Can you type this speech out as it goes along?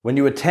When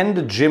you attend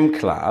a gym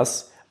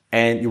class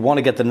and you want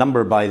to get the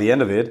number by the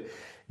end of it,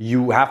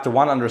 you have to,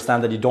 one,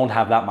 understand that you don't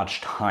have that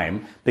much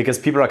time because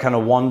people are kind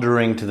of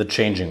wandering to the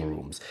changing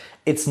rooms.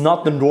 It's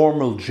not the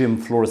normal gym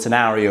floor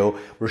scenario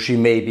where she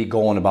may be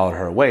going about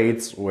her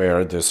weights,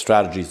 where there's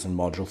strategies in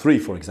module 3,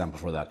 for example,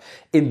 for that.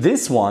 In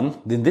this one,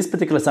 in this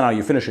particular scenario,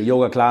 you finish a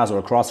yoga class or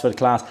a CrossFit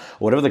class, or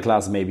whatever the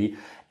class may be.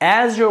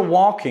 As you're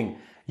walking,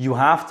 you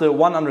have to,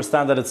 one,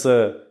 understand that it's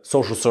a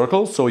social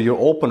circle, so your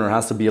opener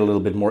has to be a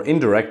little bit more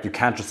indirect. You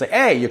can't just say,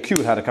 hey, you're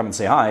cute, how to come and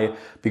say hi,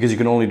 because you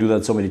can only do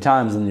that so many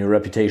times and your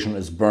reputation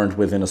is burnt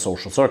within a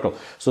social circle.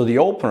 So the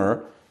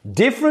opener,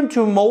 different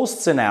to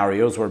most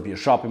scenarios where it be a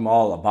shopping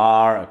mall, a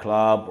bar, a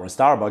club, or a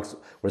Starbucks,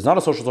 where it's not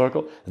a social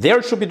circle, there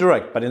it should be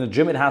direct, but in a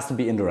gym it has to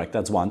be indirect,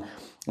 that's one.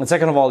 And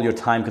second of all, you're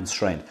time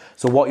constrained.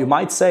 So what you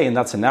might say in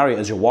that scenario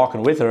as you're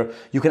walking with her,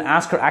 you can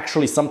ask her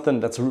actually something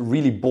that's a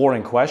really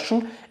boring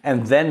question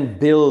and then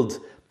build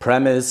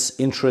premise,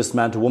 interest,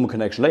 man-to-woman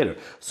connection later.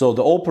 So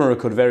the opener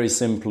could very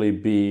simply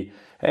be,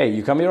 hey,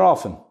 you come here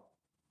often.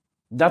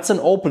 That's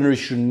an opener you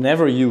should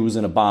never use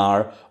in a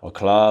bar or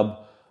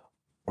club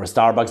or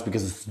Starbucks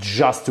because it's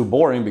just too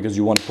boring, because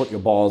you want to put your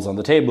balls on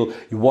the table.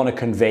 You want to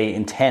convey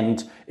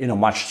intent in a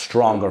much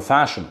stronger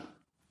fashion.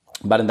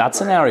 But in that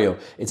scenario,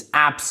 it's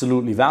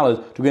absolutely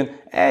valid to go in,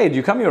 hey, do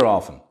you come here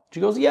often? She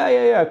goes,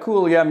 yeah,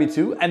 cool, yeah, me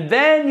too. And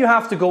then you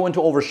have to go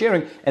into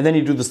oversharing, and then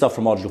you do the stuff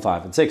from module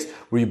 5 and 6,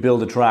 where you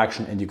build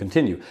attraction and you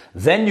continue.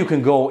 Then you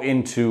can go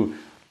into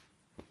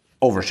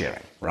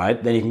oversharing,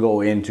 right? Then you can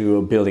go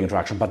into building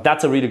attraction. But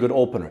that's a really good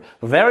opener.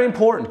 Very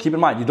important, keep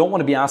in mind, you don't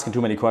want to be asking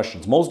too many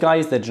questions. Most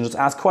guys, they just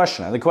ask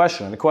question and a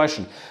question and a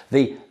question.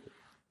 They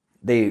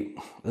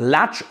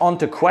latch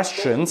onto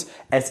questions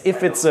as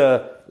if it's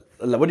a,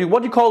 what do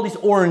you call these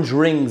orange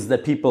rings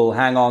that people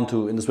hang on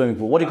to in the swimming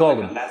pool? What do you call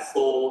them?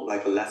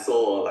 Like a lasso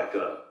or like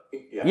a...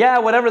 Yeah,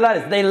 whatever that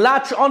is. They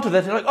latch onto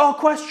that. They're like, oh,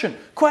 question.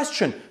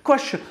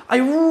 I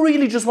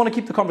really just want to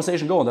keep the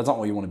conversation going. That's not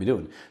what you want to be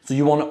doing. So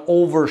you want to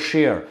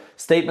overshare.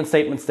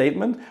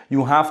 Statement.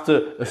 You have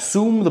to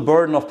assume the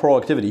burden of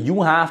proactivity.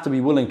 You have to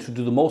be willing to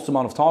do the most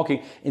amount of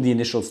talking in the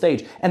initial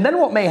stage. And then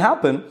what may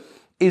happen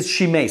is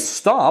she may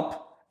stop.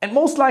 And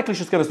most likely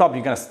she's going to stop.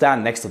 You're going to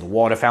stand next to the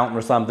water fountain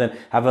or something,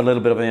 have a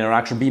little bit of an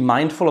interaction, be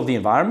mindful of the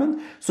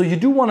environment. So you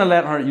do want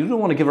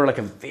to give her like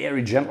a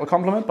very gentle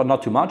compliment, but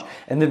not too much.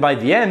 And then by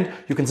the end,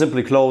 you can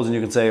simply close and you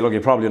can say, look,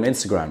 you're probably on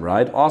Instagram,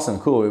 right? Awesome,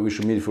 cool. We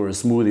should meet for a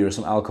smoothie or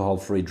some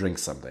alcohol-free drink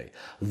someday.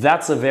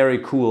 That's a very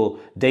cool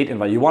date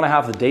invite. You want to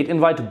have the date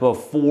invite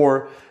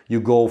before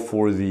you go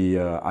for the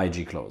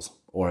IG close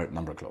or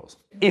number close.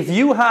 If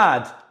you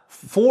had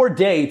 4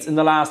 dates in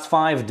the last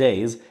 5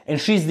 days, and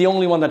she's the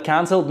only one that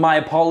canceled, my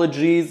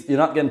apologies, you're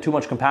not getting too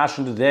much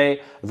compassion today,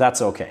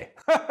 that's okay.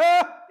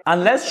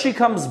 Unless she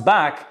comes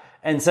back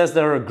and says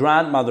that her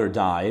grandmother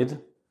died,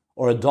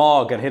 or a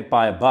dog got hit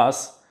by a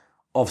bus,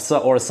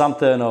 or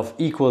something of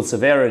equal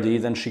severity,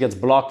 then she gets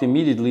blocked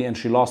immediately and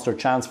she lost her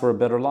chance for a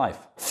better life.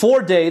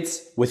 4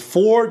 dates with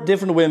 4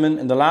 different women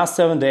in the last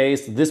 7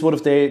 days, this would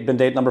have been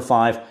date number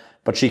 5,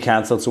 but she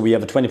canceled, so we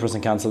have a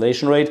 20%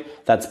 cancellation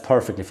rate. That's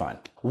perfectly fine.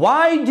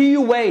 Why do you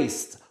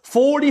waste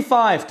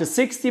 45 to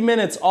 60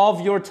 minutes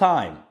of your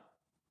time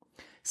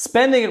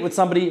spending it with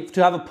somebody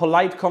to have a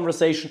polite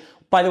conversation?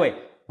 By the way,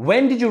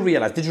 when did you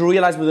realize? Did you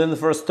realize within the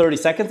first 30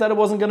 seconds that it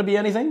wasn't going to be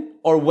anything?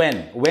 Or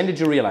when? When did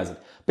you realize it?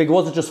 Because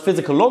was it just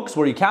physical looks?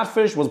 Were you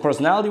catfish? Was it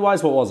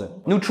personality-wise? What was it?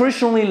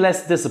 Nutritionally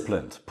less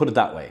disciplined, put it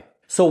that way.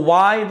 So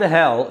why the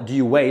hell do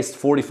you waste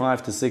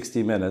 45 to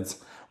 60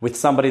 minutes with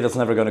somebody that's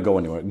never going to go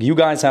anywhere? You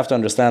guys have to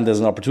understand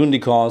there's an opportunity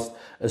cost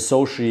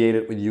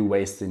associated with you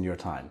wasting your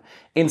time.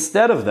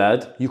 Instead of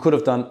that, you could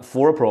have done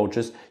 4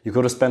 approaches. You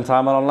could have spent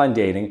time on online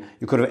dating.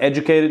 You could have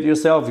educated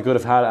yourself. You could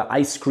have had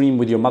ice cream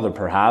with your mother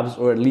perhaps,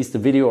 or at least a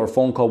video or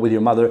phone call with your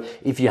mother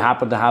if you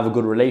happen to have a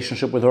good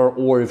relationship with her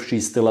or if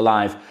she's still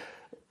alive.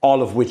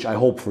 All of which I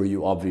hope for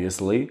you,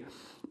 obviously.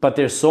 But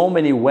there's so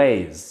many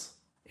ways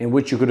in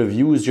which you could have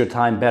used your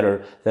time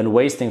better than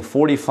wasting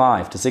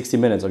 45 to 60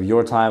 minutes of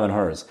your time and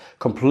hers.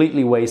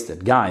 Completely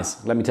wasted.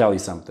 Guys, let me tell you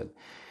something.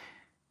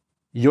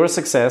 Your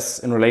success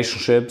in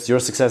relationships,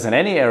 your success in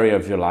any area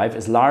of your life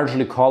is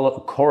largely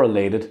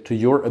correlated to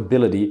your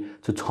ability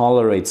to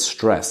tolerate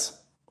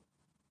stress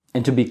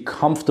and to be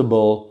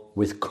comfortable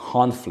with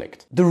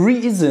conflict. The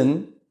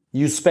reason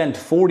you spent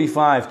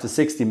 45 to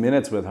 60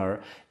 minutes with her,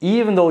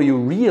 even though you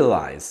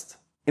realized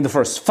in the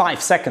first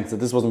 5 seconds that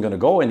this wasn't going to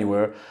go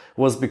anywhere,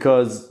 was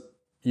because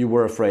you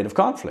were afraid of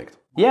conflict.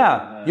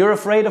 Yeah, you're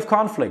afraid of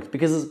conflict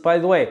because, by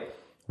the way,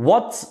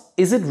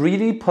 is it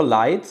really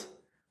polite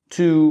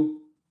to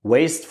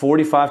waste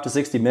 45 to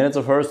 60 minutes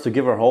of hers to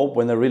give her hope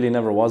when there really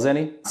never was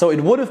any? So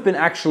it would have been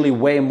actually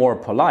way more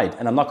polite,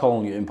 and I'm not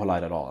calling you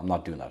impolite at all, I'm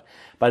not doing that,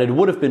 but it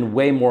would have been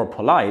way more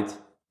polite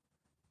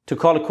to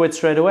call it quits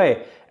straight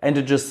away and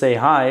to just say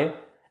hi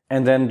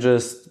and then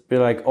just be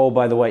like, oh,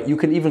 by the way, you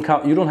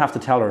don't have to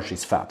tell her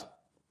she's fat.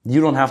 You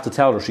don't have to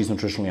tell her she's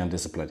nutritionally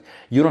undisciplined.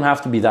 You don't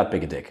have to be that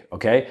big a dick,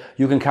 okay?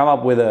 You can come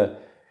up with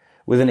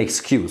with an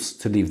excuse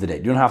to leave the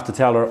date. You don't have to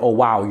tell her, oh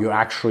wow, you're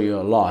actually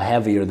a lot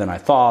heavier than I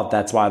thought,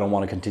 that's why I don't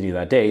want to continue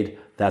that date.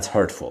 That's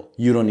hurtful.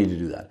 You don't need to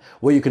do that.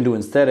 What you can do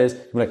instead is,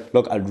 you're like,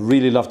 look, I'd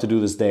really love to do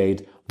this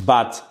date,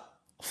 but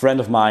a friend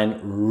of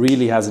mine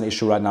really has an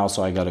issue right now,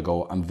 so I gotta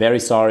go. I'm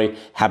very sorry,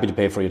 happy to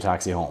pay for your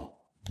taxi home.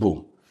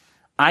 Boom.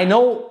 I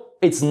know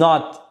it's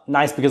not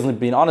nice because I'm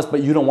being honest,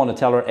 but you don't want to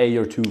tell her, hey,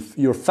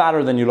 you're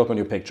fatter than you look on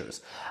your pictures.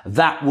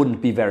 That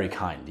wouldn't be very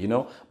kind, you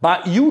know?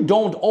 But you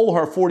don't owe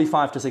her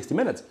 45 to 60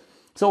 minutes.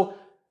 So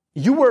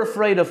you were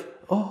afraid of,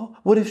 oh,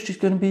 what if she's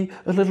going to be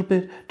a little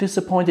bit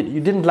disappointed? You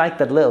didn't like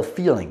that little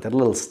feeling, that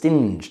little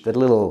stinge, that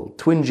little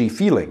twingy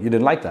feeling. You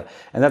didn't like that.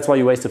 And that's why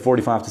you wasted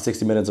 45 to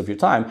 60 minutes of your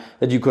time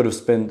that you could have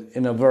spent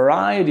in a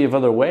variety of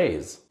other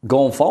ways.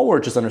 Going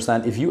forward, just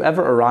understand, if you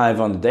ever arrive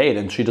on the date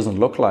and she doesn't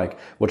look like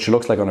what she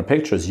looks like on her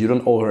pictures, you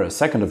don't owe her a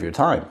second of your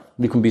time.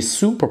 You can be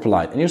super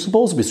polite, and you're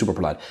supposed to be super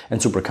polite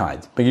and super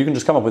kind. But you can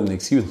just come up with an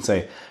excuse and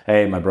say,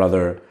 hey, my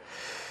brother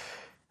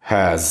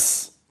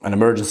has an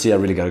emergency, I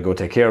really got to go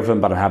take care of him,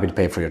 but I'm happy to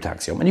pay for your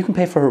taxi home. And you can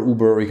pay for her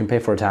Uber, or you can pay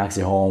for a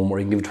taxi home, or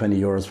you can give 20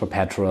 euros for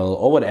petrol,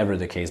 or whatever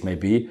the case may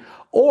be.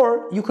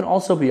 Or you can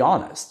also be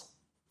honest.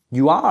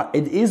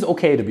 It is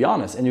okay to be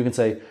honest. And you can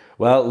say,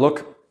 well,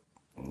 look,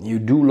 you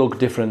do look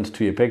different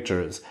to your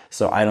pictures,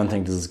 so I don't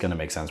think this is going to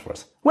make sense for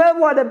us.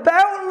 Well, what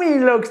about me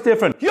looks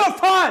different? You're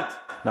fat!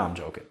 No, I'm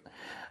joking.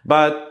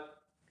 But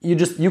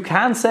you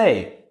can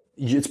say,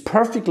 it's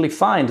perfectly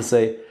fine to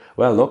say,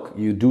 well, look,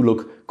 you do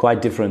look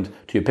quite different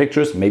to your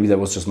pictures. Maybe that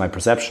was just my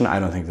perception. I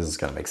don't think this is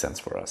going to make sense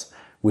for us.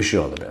 Wish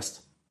you all the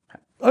best.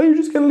 Oh, you're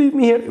just going to leave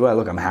me here? Well,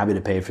 look, I'm happy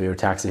to pay for your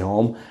taxi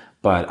home,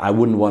 but I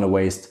wouldn't want to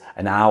waste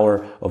an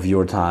hour of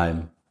your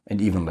time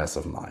and even less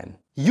of mine.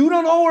 You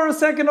don't owe her a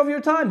second of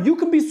your time. You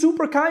can be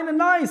super kind and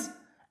nice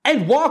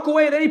and walk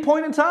away at any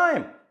point in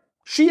time.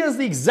 She has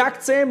the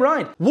exact same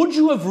right. Would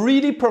you have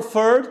really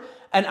preferred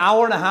an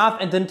hour and a half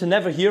and then to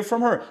never hear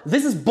from her?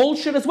 This is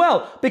bullshit as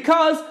well,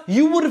 because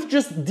you would have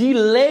just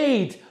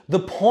delayed the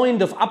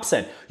point of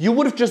upset. You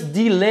would have just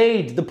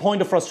delayed the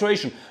point of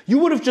frustration. You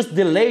would have just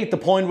delayed the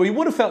point where you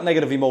would have felt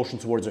negative emotion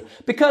towards her.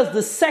 Because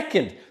the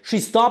second she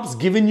stops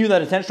giving you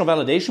that attentional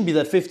validation, be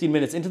that 15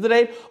 minutes into the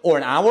date, or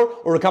an hour,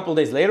 or a couple of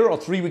days later, or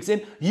 3 weeks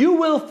in, you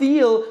will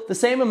feel the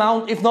same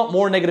amount, if not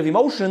more, negative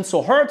emotion.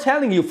 So her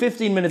telling you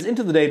 15 minutes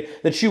into the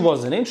date that she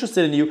wasn't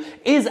interested in you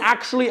is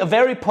actually a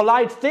very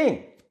polite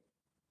thing.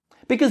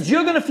 Because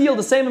you're going to feel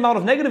the same amount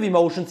of negative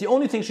emotions. The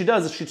only thing she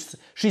does is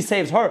she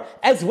saves her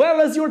as well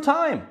as your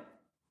time.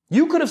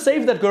 You could have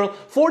saved that girl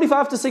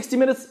 45 to 60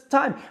 minutes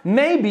time.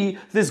 Maybe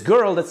this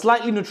girl that's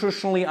slightly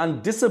nutritionally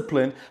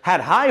undisciplined had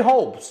high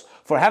hopes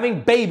for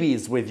having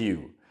babies with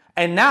you.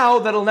 And now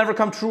that'll never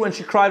come true and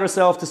she cried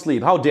herself to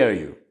sleep. How dare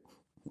you?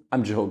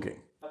 I'm joking.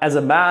 As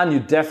a man, you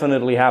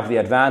definitely have the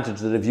advantage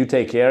that if you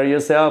take care of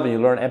yourself and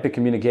you learn epic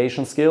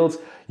communication skills,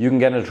 you can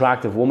get an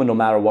attractive woman no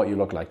matter what you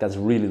look like. That's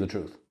really the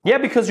truth. Yeah,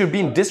 because you're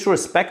being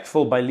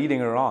disrespectful by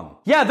leading her on.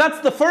 Yeah, that's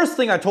the first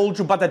thing I told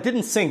you, but that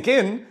didn't sink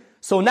in.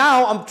 So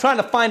now I'm trying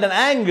to find an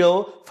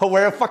angle for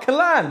where it fucking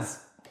lands.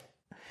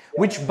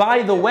 Which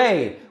by the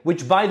way,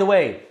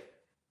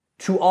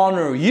 to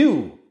honor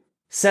you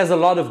says a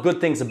lot of good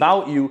things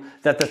about you,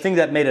 that the thing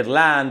that made it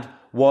land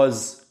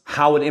was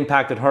how it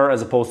impacted her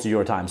as opposed to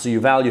your time. So you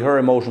value her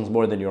emotions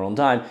more than your own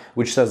time,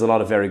 which says a lot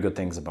of very good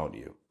things about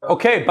you.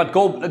 Okay, but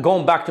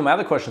going back to my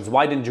other questions,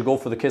 why didn't you go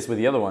for the kiss with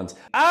the other ones?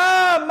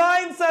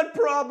 Mindset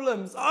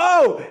problems.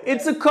 Oh,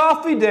 it's a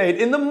coffee date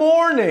in the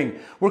morning.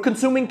 We're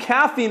consuming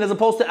caffeine as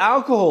opposed to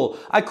alcohol.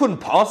 I couldn't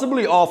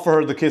possibly offer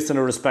her the kiss in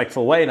a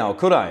respectful way now,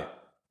 could I?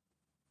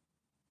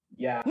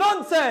 Yeah.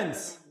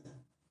 Nonsense!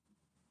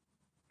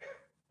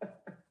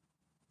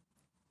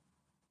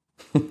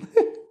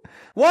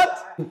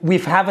 What? We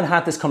haven't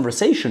had this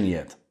conversation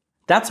yet.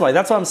 That's why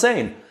I'm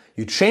saying.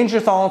 You change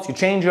your thoughts, you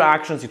change your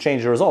actions, you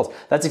change your results.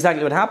 That's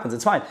exactly what happens.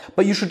 It's fine.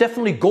 But you should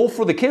definitely go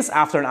for the kiss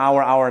after an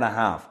hour, hour and a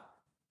half.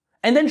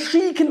 And then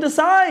she can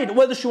decide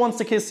whether she wants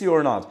to kiss you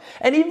or not.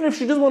 And even if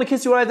she doesn't want to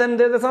kiss you, right, then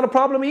that's not a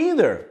problem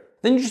either.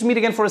 Then you just meet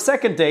again for a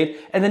second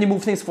date and then you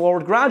move things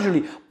forward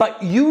gradually.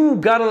 But you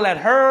gotta let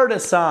her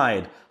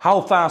decide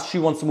how fast she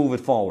wants to move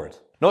it forward.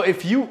 Now,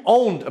 if you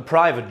owned a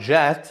private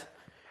jet,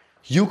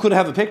 you could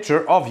have a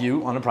picture of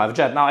you on a private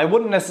jet. Now, I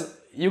wouldn't necessarily...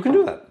 You can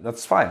do that.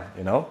 That's fine,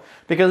 you know?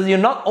 Because you're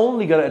not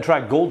only going to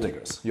attract gold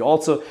diggers,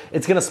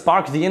 it's going to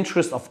spark the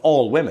interest of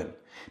all women.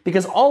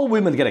 Because all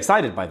women get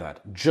excited by that.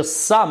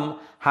 Just some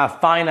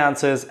have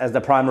finances as the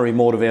primary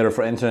motivator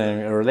for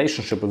entering a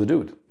relationship with a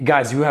dude.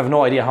 Guys, you have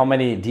no idea how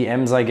many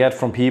DMs I get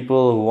from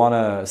people who want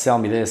to sell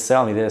me this,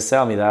 sell me this,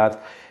 sell me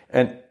that.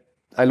 And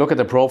I look at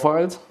their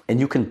profiles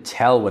and you can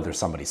tell whether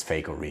somebody's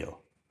fake or real.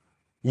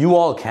 You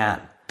all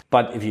can.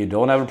 But if you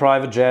don't have a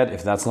private jet,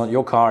 if that's not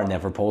your car,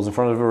 never pose in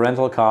front of a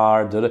rental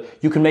car.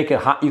 You can make an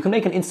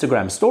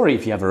Instagram story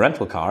if you have a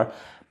rental car,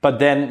 but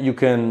then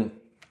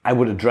I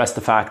would address the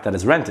fact that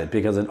it's rented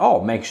because it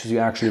makes you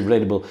actually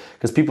relatable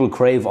because people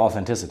crave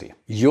authenticity.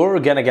 You're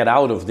gonna get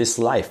out of this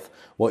life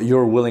what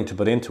you're willing to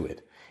put into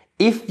it.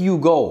 If you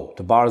go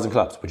to bars and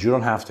clubs, but you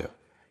don't have to,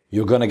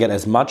 you're gonna get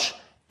as much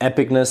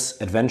epicness,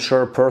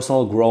 adventure,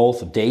 personal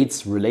growth,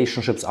 dates,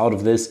 relationships out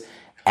of this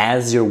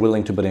as you're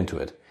willing to put into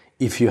it.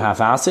 If you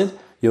half-ass it,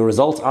 your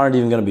results aren't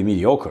even going to be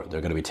mediocre.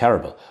 They're going to be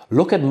terrible.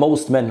 Look at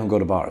most men who go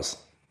to bars.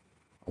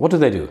 What do?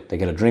 They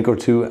get a drink or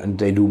two and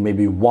they do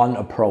maybe one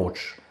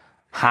approach,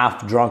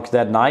 half drunk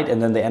that night,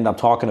 and then they end up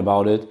talking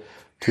about it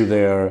to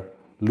their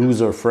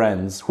loser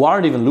friends who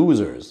aren't even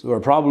losers, who are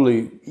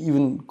probably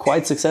even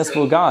quite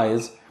successful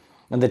guys,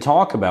 and they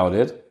talk about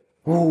it.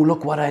 Oh,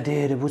 look what I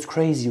did. It was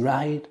crazy,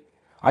 right?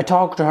 I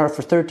talked to her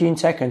for 13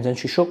 seconds and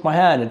she shook my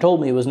hand and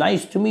told me it was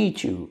nice to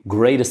meet you.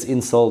 Greatest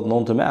insult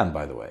known to man,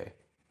 by the way.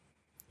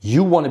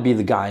 You want to be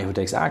the guy who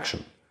takes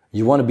action.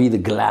 You want to be the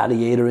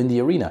gladiator in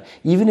the arena.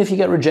 Even if you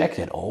get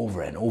rejected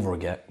over and over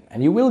again,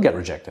 and you will get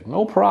rejected,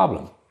 no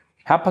problem.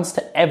 Happens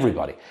to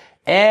everybody.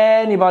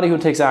 Anybody who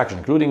takes action,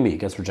 including me,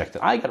 gets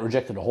rejected. I get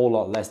rejected a whole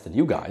lot less than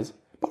you guys.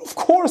 But of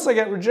course I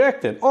get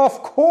rejected.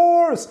 Of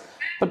course.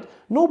 But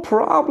no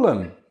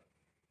problem.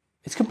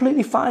 It's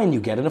completely fine. You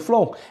get in a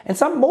flow. And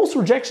most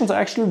rejections are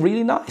actually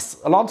really nice.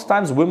 A lot of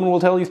times women will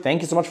tell you,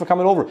 thank you so much for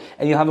coming over.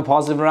 And you'll have a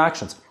positive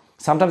interactions.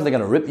 Sometimes they're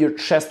going to rip your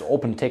chest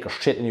open, take a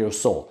shit in your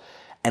soul.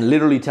 And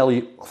literally tell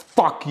you,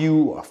 fuck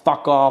you, or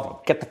fuck off,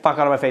 or get the fuck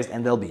out of my face.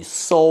 And they'll be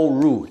so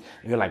rude.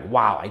 And you're like,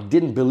 wow, I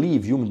didn't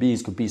believe human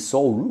beings could be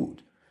so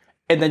rude.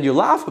 And then you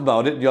laugh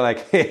about it. And you're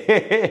like, hey,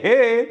 hey, hey,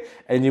 hey.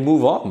 And you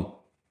move on.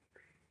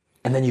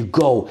 And then you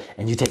go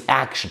and you take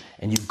action.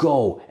 And you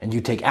go and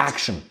you take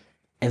action.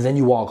 And then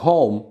you walk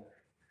home,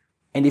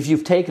 and if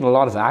you've taken a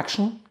lot of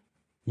action,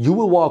 you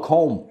will walk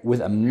home with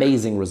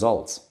amazing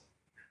results.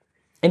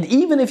 And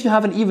even if you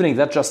have an evening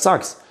that just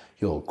sucks,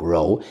 you'll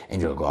grow,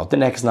 and you'll go out the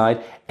next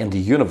night, and the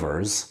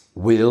universe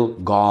will,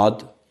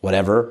 God,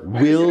 whatever,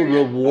 will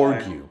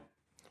reward you.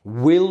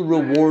 Will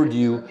reward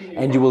you,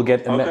 and you will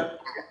get...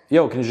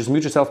 Yo, can you just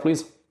mute yourself,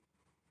 please?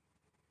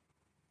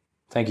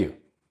 Thank you.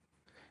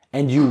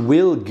 And you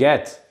will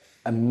get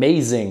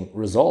amazing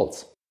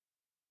results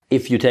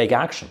if you take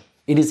action.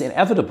 It is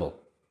inevitable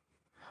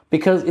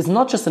because it's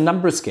not just a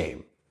numbers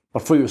game,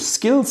 but for your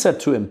skill set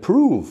to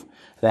improve,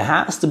 there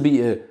has to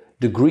be a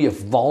degree of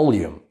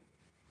volume.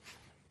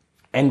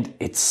 And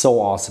it's so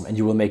awesome. And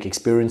you will make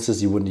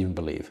experiences you wouldn't even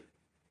believe.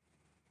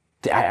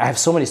 I have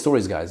so many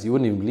stories, guys. You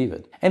wouldn't even believe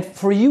it. And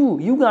for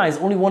you guys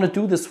only want to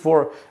do this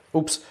for,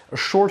 a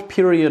short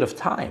period of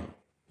time.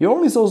 You're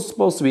only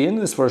supposed to be in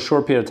this for a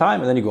short period of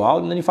time, and then you go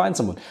out and then you find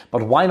someone.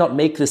 But why not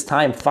make this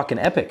time fucking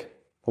epic?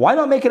 Why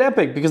not make it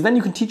epic? Because then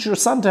you can teach your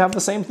son to have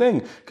the same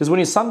thing. Because when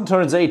your son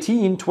turns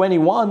 18,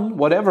 21,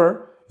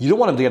 whatever, you don't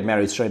want him to get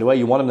married straight away.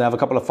 You want him to have a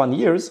couple of fun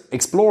years,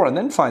 explore, and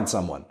then find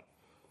someone.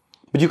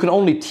 But you can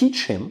only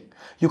teach him.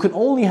 You can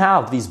only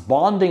have these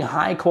bonding,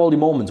 high-quality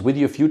moments with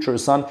your future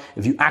son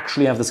if you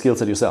actually have the skill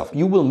set yourself.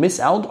 You will miss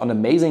out on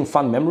amazing,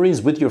 fun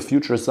memories with your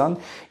future son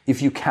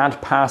if you can't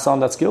pass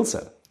on that skill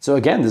set. So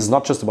again, this is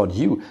not just about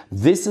you.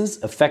 This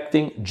is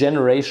affecting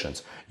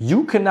generations.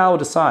 You can now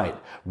decide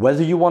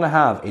whether you want to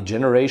have a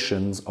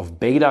generations of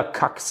beta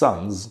cuck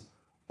sons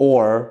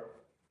or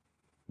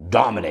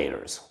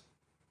dominators.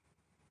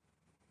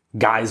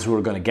 Guys who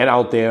are going to get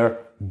out there,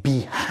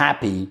 be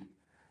happy,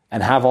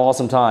 and have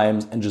awesome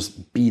times and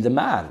just be the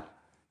man.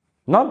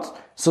 Not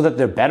so that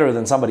they're better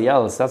than somebody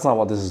else. That's not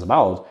what this is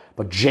about.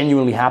 But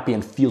genuinely happy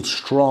and feel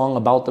strong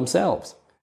about themselves.